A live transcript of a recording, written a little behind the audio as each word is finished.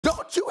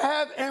don't you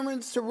have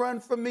errands to run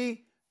for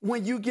me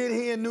when you get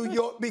here in New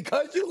York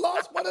because you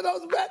lost one of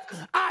those bets?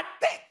 I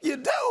think you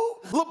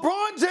do.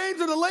 LeBron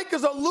James and the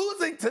Lakers are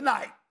losing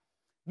tonight.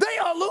 They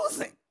are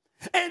losing.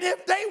 And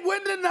if they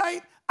win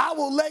tonight, I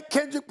will let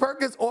Kendrick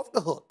Perkins off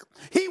the hook.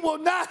 He will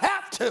not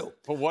have to.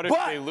 But what if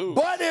they lose?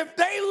 But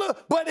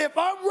if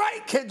I'm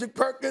right, Kendrick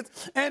Perkins,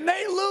 and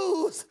they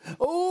lose,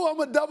 I'm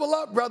going to double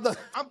up, brother.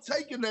 I'm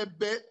taking that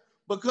bet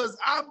because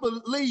I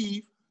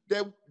believe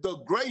that the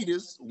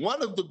greatest,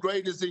 one of the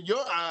greatest in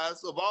your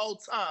eyes of all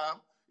time,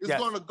 is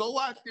going to go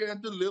out there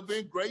and deliver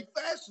in great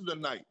fashion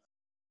tonight.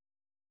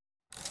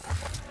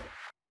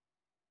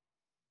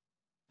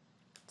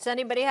 Does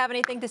anybody have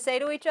anything to say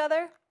to each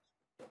other?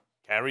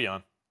 Carry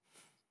on.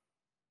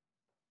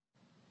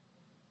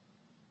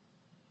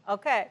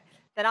 Okay,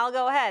 then I'll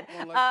go ahead.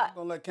 I'm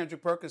gonna let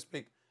Kendrick Perkins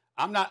speak.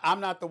 I'm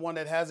not the one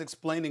that has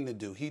explaining to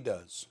do. He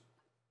does.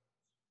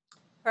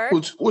 Perk?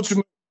 What you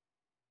mean?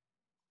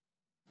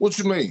 What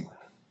you mean?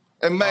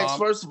 And Max,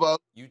 first of all,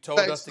 you told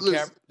us to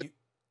carry.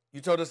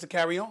 You told us to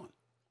carry on.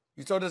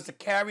 You told us to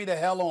carry the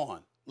hell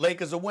on.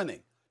 Lakers are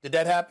winning. Did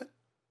that happen?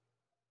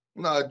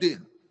 No, I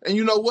didn't. And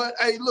you know what?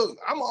 Hey, look,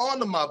 I'm on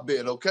to my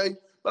bet, okay?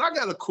 But I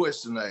got a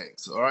question to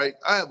ask, all right?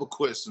 I have a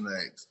question to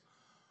ask.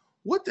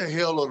 What the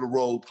hell are the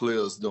role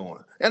players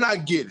doing? And I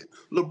get it.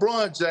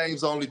 LeBron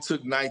James only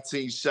took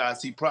 19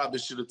 shots. He probably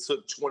should have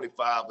took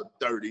 25 or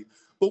 30.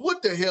 But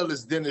what the hell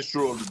is Dennis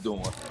Schroder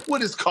doing?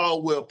 What is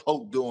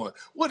Caldwell-Pope doing?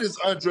 What is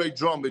Andre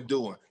Drummond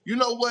doing? You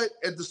know what?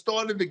 At the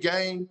start of the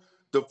game,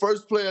 the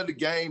first play of the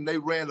game, they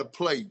ran a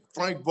play.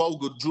 Frank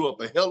Vogel drew up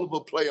a hell of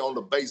a play on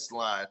the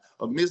baseline,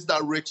 a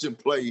misdirection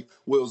play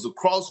where it was a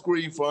cross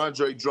screen for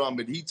Andre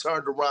Drummond. He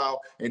turned around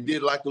and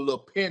did like a little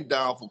pin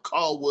down for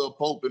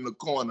Caldwell-Pope in the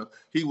corner.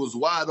 He was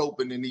wide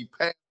open and he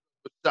passed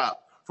the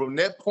shot. From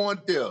that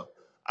point there,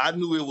 I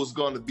knew it was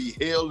going to be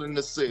hell in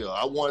the cell.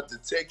 I wanted to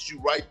text you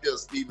right there,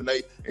 Stephen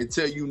A., and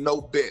tell you no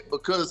bet.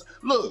 Because,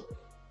 look,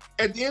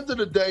 at the end of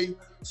the day,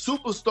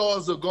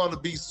 superstars are going to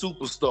be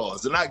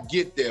superstars, and I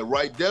get that,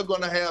 right? They're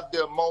going to have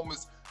their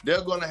moments.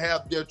 They're going to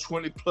have their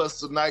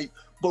 20-plus a night.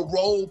 But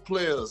role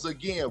players,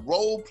 again,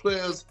 role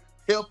players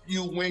help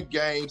you win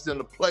games in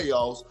the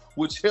playoffs,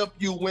 which help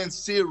you win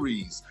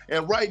series.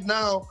 And right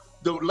now,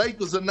 the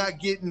Lakers are not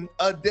getting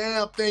a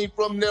damn thing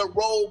from their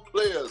role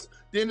players.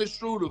 Dennis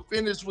Schroder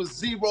finished with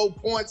 0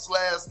 points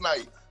last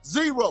night.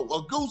 0,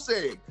 a goose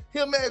egg.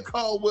 Him and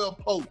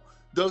Caldwell-Pope.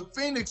 The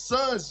Phoenix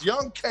Suns'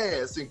 young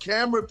cast and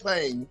Cameron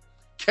Payne,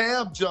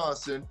 Cam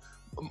Johnson,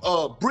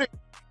 Brick,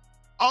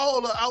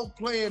 all are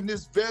outplaying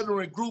this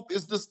veteran group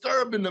is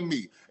disturbing to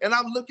me. And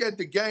I look at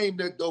the game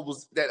that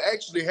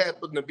actually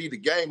happened to be the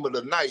game of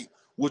the night,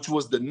 which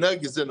was the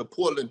Nuggets and the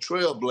Portland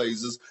Trail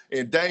Blazers,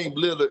 and Dame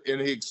Lillard in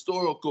the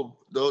historic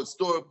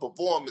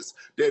performance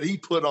that he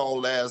put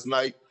on last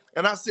night.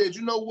 And I said,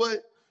 you know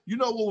what? You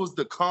know what was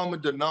the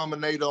common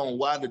denominator on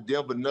why the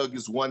Denver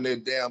Nuggets won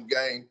that damn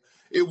game?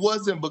 It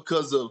wasn't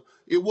because of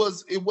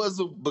Jokic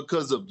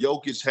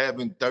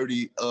having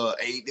 38.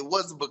 It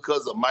wasn't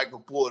because of Michael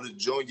Porter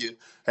Jr.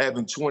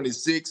 having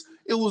 26.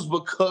 It was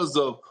because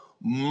of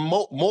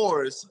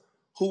Morris,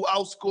 who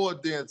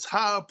outscored the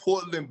entire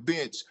Portland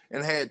bench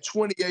and had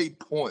 28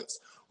 points.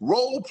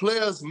 Role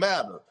players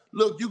matter.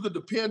 Look, you could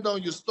depend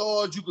on your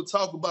stars. You could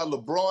talk about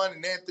LeBron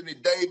and Anthony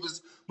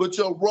Davis, but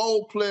your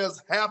role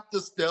players have to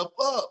step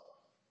up.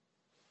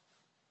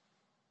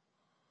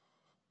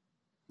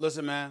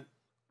 Listen, man.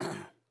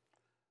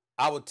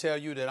 I would tell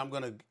you that I'm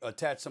going to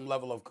attach some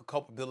level of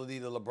culpability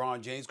to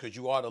LeBron James because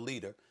you are the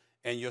leader,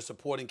 and your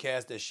supporting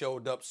cast that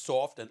showed up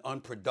soft and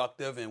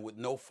unproductive and with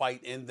no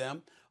fight in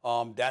them.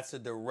 That's a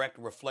direct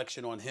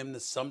reflection on him to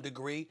some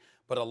degree,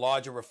 but a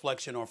larger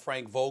reflection on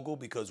Frank Vogel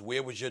because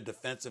where was your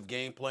defensive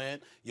game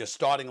plan? Your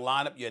starting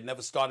lineup, you had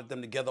never started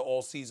them together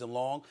all season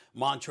long.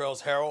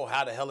 Montrezl Harrell,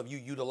 how the hell have you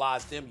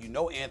utilized him? You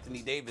know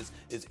Anthony Davis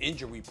is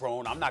injury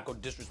prone. I'm not going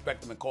to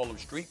disrespect him and call him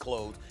street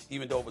clothes,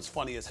 even though it was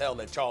funny as hell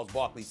that Charles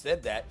Barkley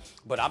said that.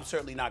 But I'm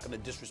certainly not going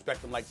to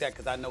disrespect him like that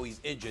because I know he's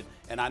injured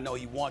and I know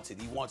he wants it.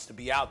 He wants to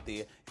be out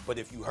there. But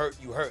if you hurt,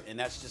 you hurt, and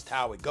that's just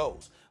how it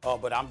goes.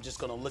 But I'm just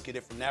going to look at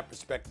it from that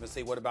perspective and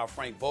say, what about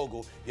Frank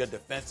Vogel? Your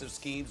defensive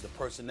schemes, the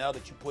personnel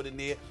that you put in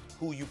there,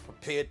 who you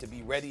prepared to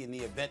be ready in the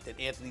event that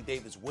Anthony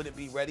Davis wouldn't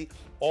be ready.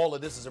 All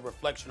of this is a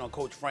reflection on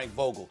Coach Frank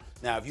Vogel.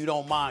 Now, if you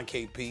don't mind,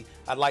 KP,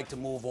 I'd like to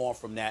move on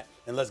from that,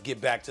 and let's get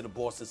back to the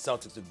Boston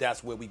Celtics if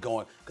that's where we're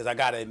going, because I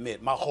got to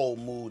admit, my whole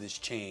mood has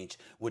changed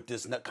with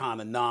this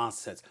kind of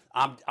nonsense.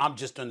 I'm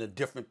just in a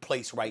different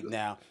place right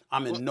now.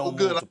 I'm in no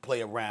mood to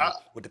play around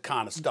with the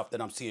kind of stuff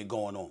that I'm seeing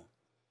going on.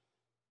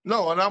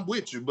 No, and I'm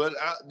with you, but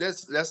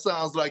that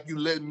sounds like you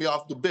letting me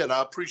off the bet.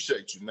 I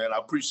appreciate you, man. I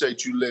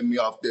appreciate you letting me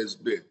off this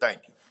bet.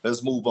 Thank you.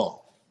 Let's move on.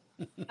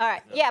 All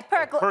right. Yeah,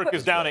 Perk. Perk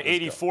is down to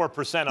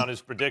 84% on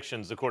his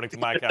predictions, according to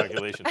my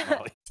calculations.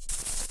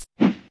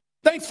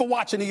 Thanks for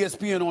watching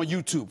ESPN on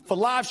YouTube. For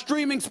live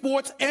streaming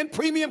sports and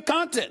premium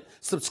content,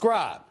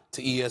 subscribe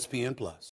to ESPN+.